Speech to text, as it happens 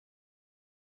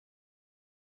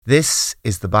This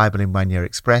is the Bible in 1 Year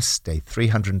Express, day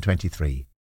 323.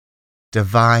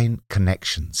 Divine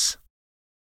connections.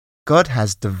 God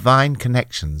has divine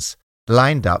connections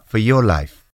lined up for your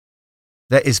life.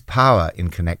 There is power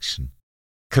in connection.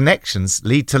 Connections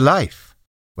lead to life.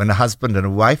 When a husband and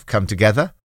a wife come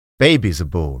together, babies are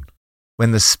born. When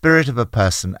the spirit of a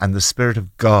person and the spirit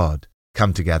of God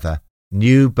come together,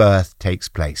 new birth takes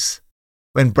place.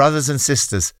 When brothers and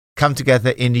sisters come together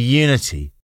in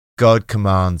unity, God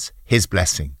commands His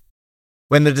blessing.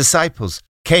 When the disciples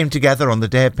came together on the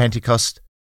day of Pentecost,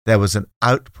 there was an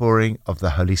outpouring of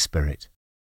the Holy Spirit.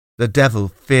 The devil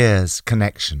fears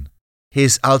connection.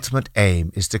 His ultimate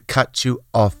aim is to cut you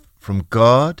off from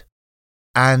God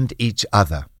and each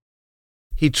other.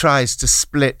 He tries to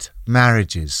split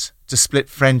marriages, to split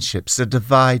friendships, to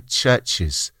divide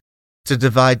churches, to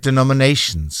divide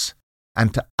denominations,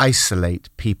 and to isolate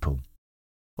people.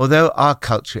 Although our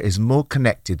culture is more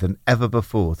connected than ever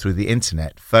before through the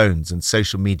internet, phones, and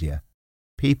social media,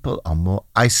 people are more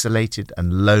isolated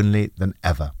and lonely than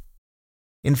ever.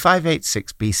 In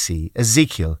 586 BC,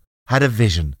 Ezekiel had a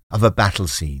vision of a battle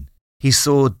scene. He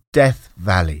saw Death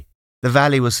Valley. The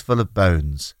valley was full of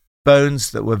bones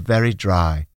that were very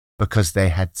dry because they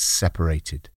had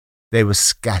separated. They were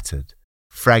scattered,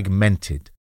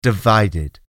 fragmented,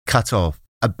 divided, cut off,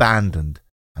 abandoned,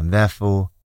 and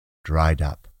therefore dried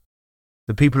up.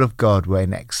 The people of God were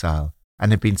in exile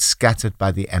and had been scattered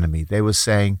by the enemy. They were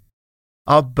saying,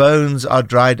 "Our bones are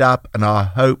dried up and our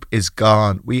hope is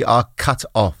gone. We are cut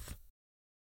off."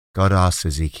 God asked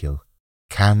Ezekiel,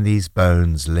 "Can these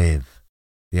bones live?"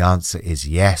 The answer is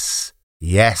yes,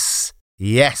 yes,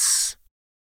 yes.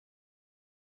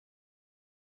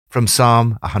 From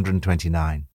Psalm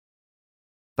 129.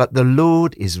 But the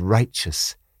Lord is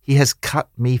righteous. He has cut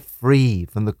me free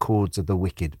from the cords of the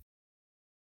wicked.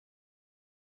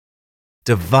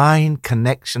 Divine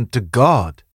connection to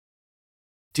God.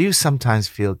 Do you sometimes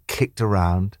feel kicked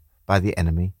around by the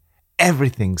enemy?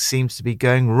 Everything seems to be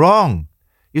going wrong.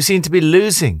 You seem to be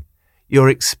losing. You're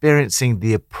experiencing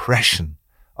the oppression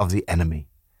of the enemy.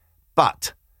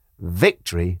 But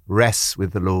victory rests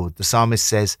with the Lord. The psalmist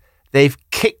says, "They've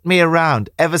kicked me around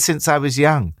ever since I was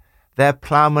young. Their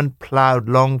plowmen plowed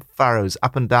long furrows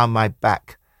up and down my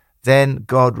back. Then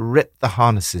God ripped the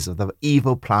harnesses of the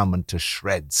evil plowmen to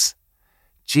shreds."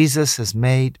 Jesus has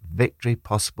made victory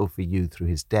possible for you through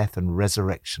his death and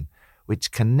resurrection,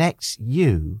 which connects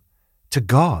you to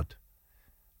God.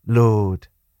 Lord,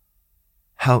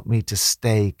 help me to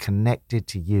stay connected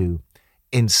to you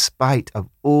in spite of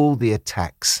all the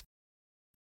attacks.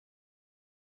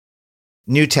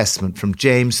 New Testament from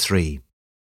James 3.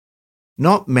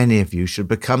 Not many of you should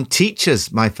become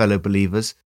teachers, my fellow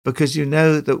believers, because you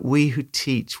know that we who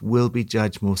teach will be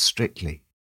judged more strictly.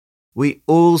 We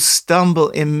all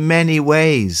stumble in many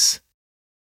ways.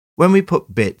 When we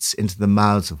put bits into the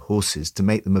mouths of horses to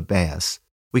make them obey us,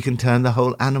 we can turn the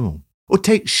whole animal. Or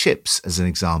take ships as an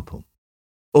example.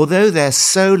 Although they're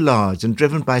so large and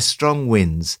driven by strong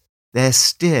winds, they're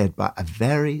steered by a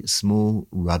very small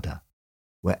rudder,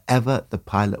 wherever the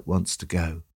pilot wants to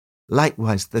go.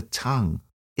 Likewise, the tongue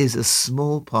is a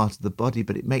small part of the body,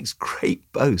 but it makes great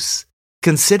boasts.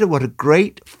 Consider what a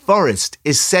great forest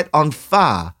is set on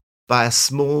fire by a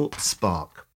small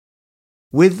spark.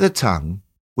 With the tongue,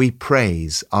 we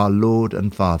praise our Lord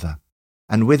and Father,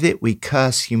 and with it we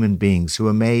curse human beings who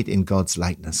are made in God's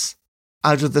likeness.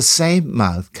 Out of the same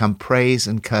mouth come praise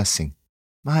and cursing.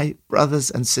 My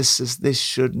brothers and sisters, this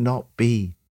should not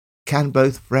be. Can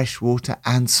both fresh water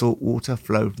and salt water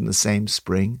flow from the same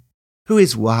spring? Who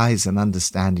is wise and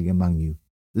understanding among you?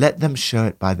 Let them show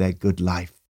it by their good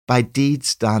life, by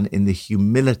deeds done in the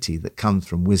humility that comes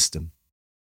from wisdom.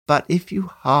 But if you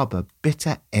harbor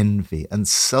bitter envy and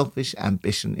selfish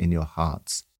ambition in your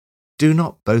hearts, do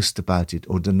not boast about it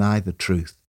or deny the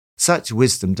truth. Such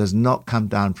wisdom does not come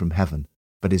down from heaven,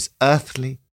 but is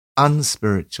earthly,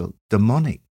 unspiritual,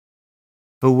 demonic.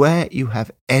 For where you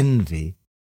have envy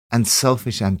and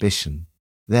selfish ambition,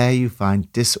 there you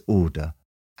find disorder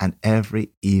and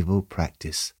every evil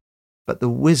practice. But the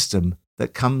wisdom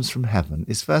that comes from heaven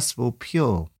is first of all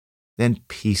pure, then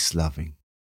peace-loving,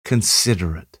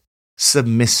 considerate,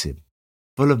 submissive,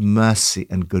 full of mercy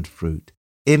and good fruit,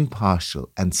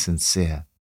 impartial and sincere.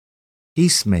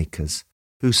 Peacemakers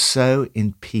who sow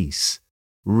in peace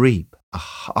reap a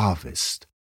harvest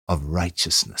of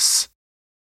righteousness.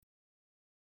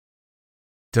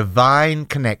 Divine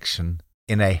connection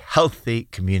in a healthy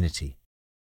community.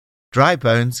 Dry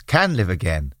bones can live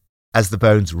again as the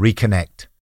bones reconnect.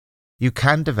 You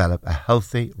can develop a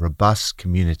healthy, robust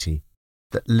community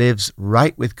that lives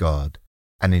right with God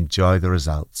and enjoy the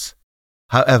results.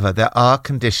 However, there are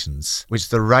conditions which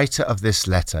the writer of this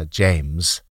letter,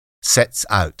 James, sets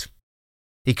out.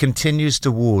 He continues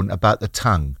to warn about the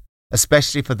tongue,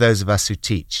 especially for those of us who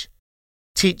teach.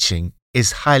 Teaching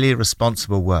is highly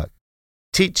responsible work.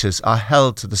 Teachers are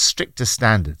held to the strictest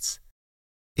standards.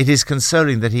 It is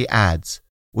consoling that he adds,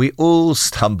 we all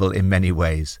stumble in many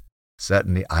ways.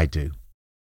 Certainly I do.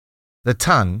 The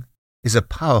tongue is a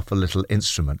powerful little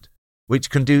instrument which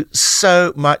can do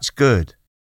so much good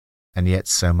and yet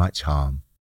so much harm.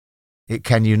 It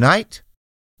can unite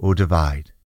or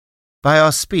divide. By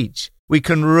our speech, we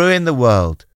can ruin the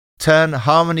world, turn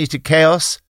harmony to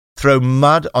chaos, throw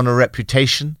mud on a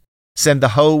reputation, send the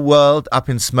whole world up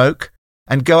in smoke,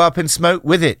 and go up in smoke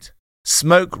with it,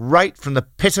 smoke right from the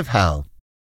pit of hell.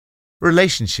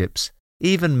 Relationships,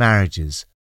 even marriages,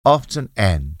 often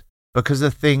end because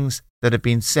of things that have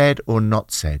been said or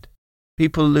not said.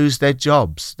 People lose their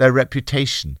jobs, their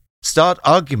reputation, start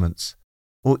arguments,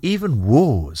 or even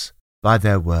wars by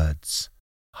their words.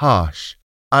 Harsh,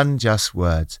 unjust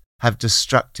words have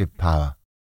destructive power.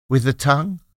 With the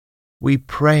tongue, we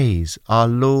praise our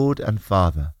Lord and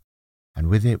Father, and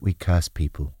with it we curse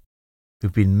people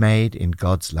who've been made in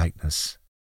God's likeness.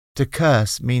 To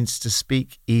curse means to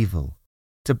speak evil.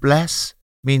 To bless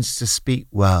means to speak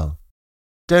well.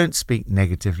 Don't speak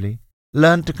negatively.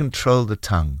 Learn to control the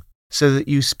tongue so that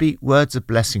you speak words of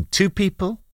blessing to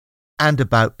people and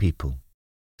about people.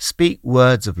 Speak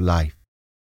words of life.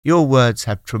 Your words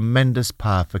have tremendous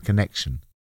power for connection.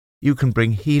 You can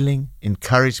bring healing,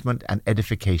 encouragement, and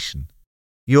edification.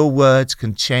 Your words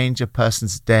can change a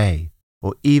person's day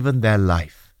or even their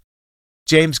life.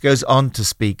 James goes on to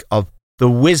speak of the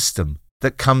wisdom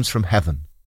that comes from heaven.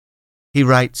 He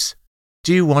writes,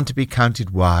 do you want to be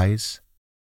counted wise?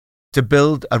 To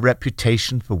build a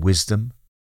reputation for wisdom?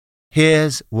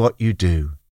 Here's what you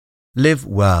do. Live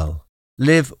well.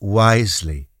 Live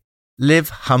wisely. Live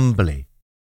humbly.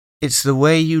 It's the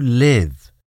way you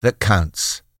live that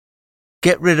counts.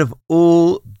 Get rid of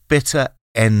all bitter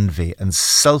envy and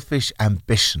selfish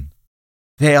ambition.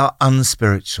 They are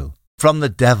unspiritual, from the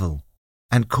devil,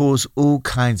 and cause all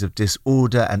kinds of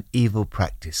disorder and evil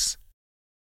practice.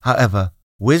 However,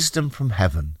 wisdom from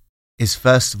heaven is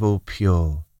first of all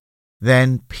pure,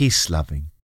 then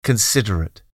peace-loving,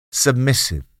 considerate,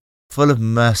 submissive, full of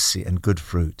mercy and good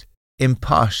fruit,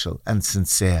 impartial and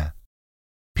sincere.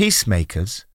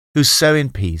 Peacemakers who sow in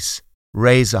peace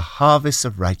raise a harvest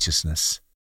of righteousness.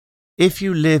 If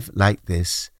you live like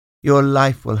this, your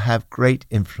life will have great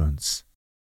influence.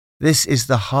 This is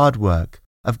the hard work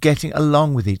of getting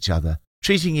along with each other,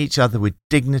 treating each other with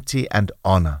dignity and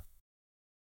honor.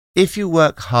 If you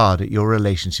work hard at your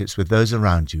relationships with those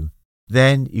around you,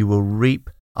 then you will reap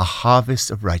a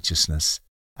harvest of righteousness,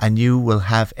 and you will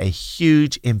have a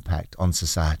huge impact on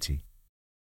society.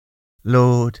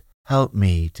 Lord, help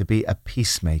me to be a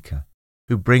peacemaker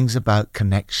who brings about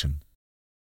connection,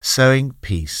 sowing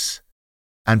peace,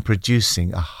 and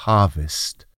producing a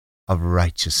harvest of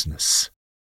righteousness.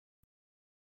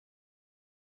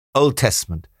 Old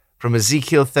Testament, from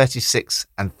Ezekiel 36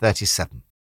 and 37.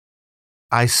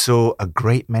 I saw a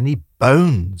great many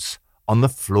bones on the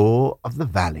floor of the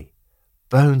valley,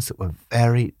 bones that were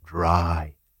very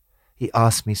dry. He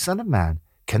asked me, Son of man,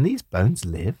 can these bones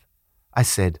live? I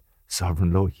said,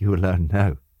 Sovereign Lord, you alone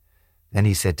know. Then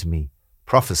he said to me,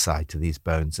 Prophesy to these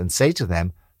bones and say to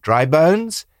them, Dry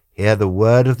bones, hear the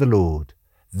word of the Lord.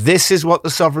 This is what the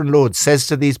Sovereign Lord says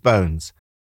to these bones.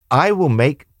 I will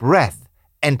make breath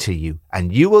enter you,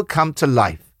 and you will come to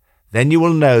life. Then you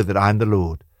will know that I am the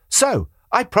Lord. So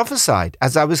I prophesied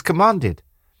as I was commanded.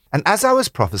 And as I was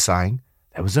prophesying,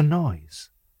 there was a noise,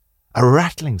 a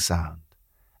rattling sound,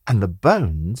 and the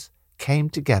bones came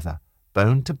together,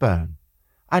 bone to bone.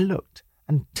 I looked,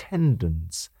 and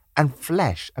tendons and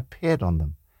flesh appeared on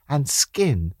them, and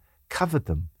skin covered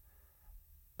them.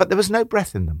 But there was no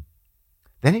breath in them.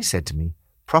 Then he said to me,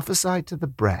 Prophesy to the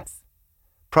breath.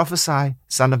 Prophesy,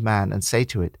 Son of man, and say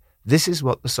to it, This is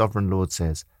what the Sovereign Lord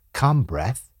says. Come,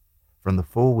 breath, from the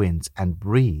four winds, and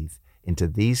breathe into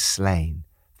these slain,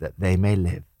 that they may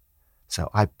live. So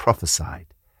I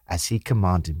prophesied as he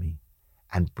commanded me,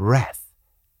 and breath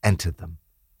entered them.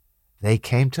 They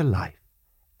came to life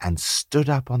and stood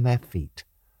up on their feet,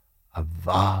 a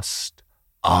vast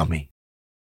army.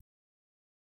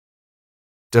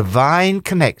 Divine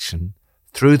connection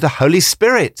through the Holy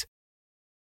Spirit.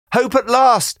 Hope at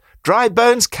last! Dry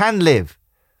bones can live.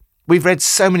 We've read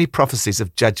so many prophecies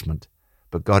of judgment,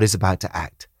 but God is about to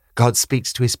act. God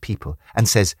speaks to his people and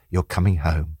says, You're coming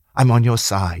home. I'm on your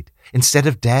side. Instead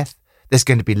of death, there's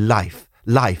going to be life,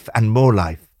 life and more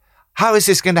life. How is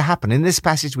this going to happen? In this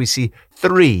passage, we see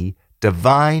 3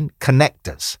 divine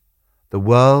connectors, the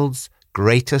world's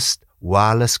greatest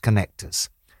wireless connectors.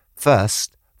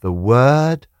 First, the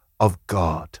Word of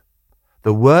God.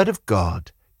 The Word of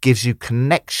God gives you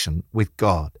connection with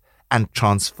God and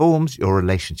transforms your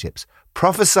relationships.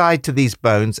 Prophesy to these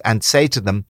bones and say to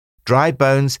them, dry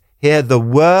bones, hear the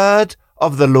word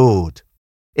of the Lord.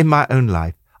 In my own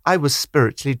life, I was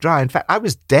spiritually dry. In fact, I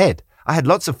was dead. I had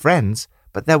lots of friends,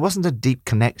 but there wasn't a deep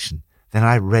connection. Then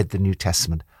I read the New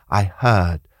Testament. I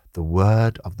heard the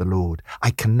word of the Lord.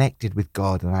 I connected with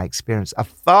God and I experienced a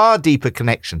far deeper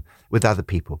connection with other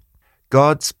people.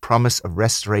 God's promise of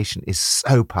restoration is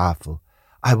so powerful.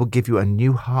 I will give you a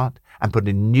new heart and put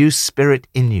a new spirit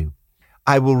in you.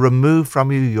 I will remove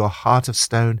from you your heart of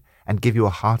stone and give you a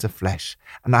heart of flesh.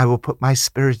 And I will put my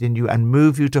spirit in you and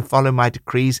move you to follow my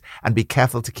decrees and be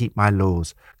careful to keep my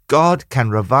laws. God can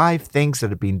revive things that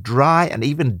have been dry and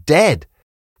even dead.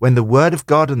 When the word of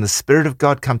God and the Spirit of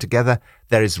God come together,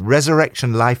 there is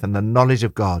resurrection life and the knowledge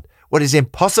of God. What is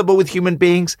impossible with human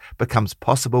beings becomes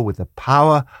possible with the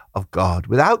power of God.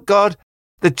 Without God,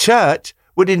 the church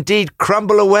would indeed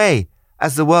crumble away,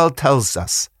 as the world tells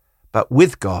us. But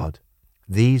with God,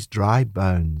 these dry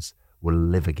bones will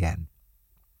live again.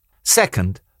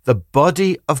 Second, the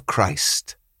body of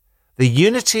Christ. The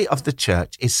unity of the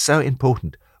church is so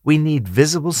important. We need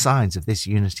visible signs of this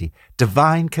unity,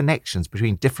 divine connections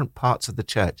between different parts of the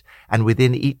church and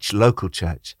within each local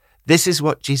church. This is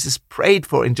what Jesus prayed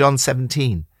for in John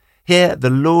 17. Here,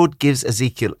 the Lord gives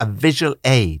Ezekiel a visual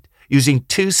aid, using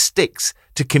 2 sticks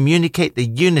to communicate the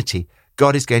unity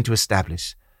God is going to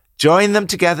establish. Join them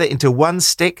together into one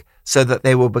stick so that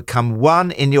they will become one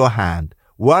in your hand,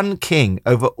 one king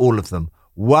over all of them,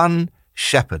 one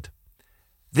shepherd.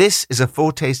 This is a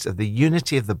foretaste of the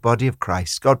unity of the body of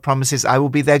Christ. God promises, I will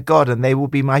be their God and they will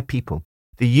be my people.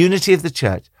 The unity of the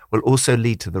church will also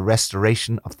lead to the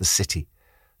restoration of the city.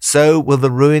 So will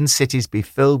the ruined cities be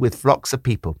filled with flocks of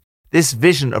people. This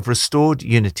vision of restored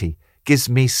unity gives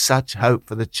me such hope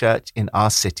for the church in our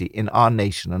city, in our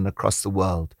nation, and across the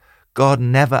world. God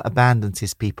never abandons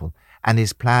his people, and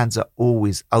his plans are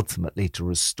always ultimately to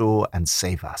restore and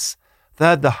save us.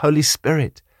 Third, the Holy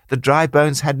Spirit. The dry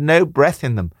bones had no breath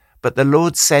in them, but the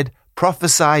Lord said,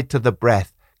 prophesy to the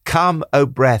breath, come, O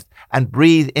breath, and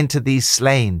breathe into these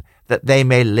slain, that they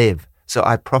may live. So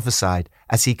I prophesied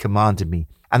as he commanded me,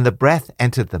 and the breath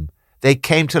entered them. They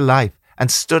came to life and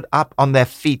stood up on their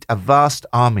feet, a vast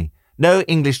army. No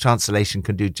English translation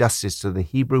can do justice to the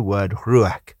Hebrew word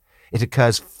ruach. It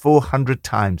occurs 400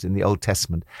 times in the Old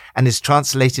Testament and is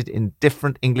translated in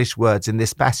different English words in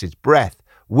this passage: breath,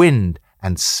 wind,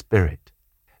 and spirit.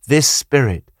 This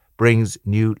Spirit brings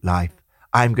new life.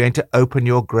 I am going to open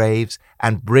your graves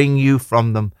and bring you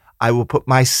from them. I will put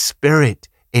my Spirit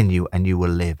in you and you will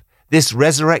live. This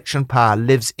resurrection power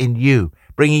lives in you,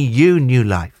 bringing you new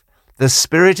life. The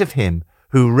Spirit of him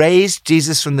who raised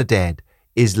Jesus from the dead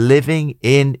is living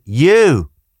in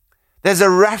you. There's a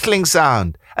rattling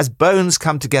sound as bones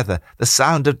come together, the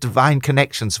sound of divine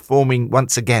connections forming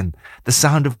once again, the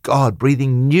sound of God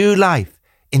breathing new life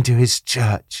into his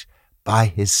church by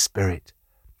his Spirit.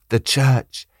 The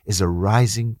church is a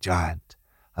rising giant,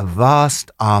 a vast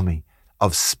army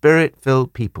of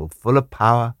Spirit-filled people full of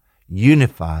power,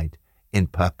 unified in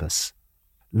purpose.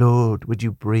 Lord, would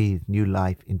you breathe new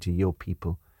life into your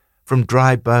people? From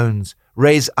dry bones,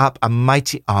 raise up a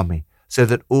mighty army so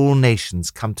that all nations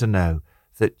come to know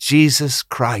that Jesus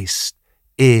Christ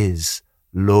is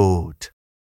Lord.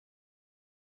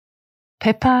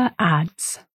 Pippa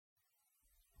adds,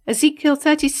 Ezekiel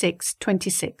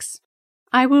 36:26.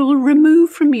 I will remove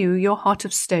from you your heart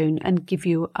of stone and give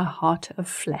you a heart of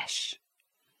flesh.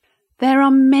 There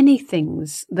are many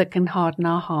things that can harden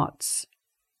our hearts.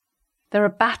 There are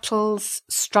battles,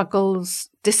 struggles,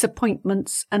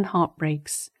 disappointments, and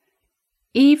heartbreaks.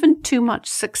 Even too much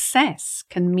success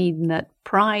can mean that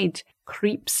pride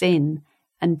creeps in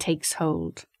and takes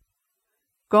hold.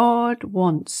 God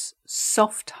wants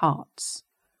soft hearts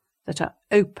that are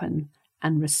open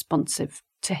and responsive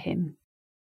to him.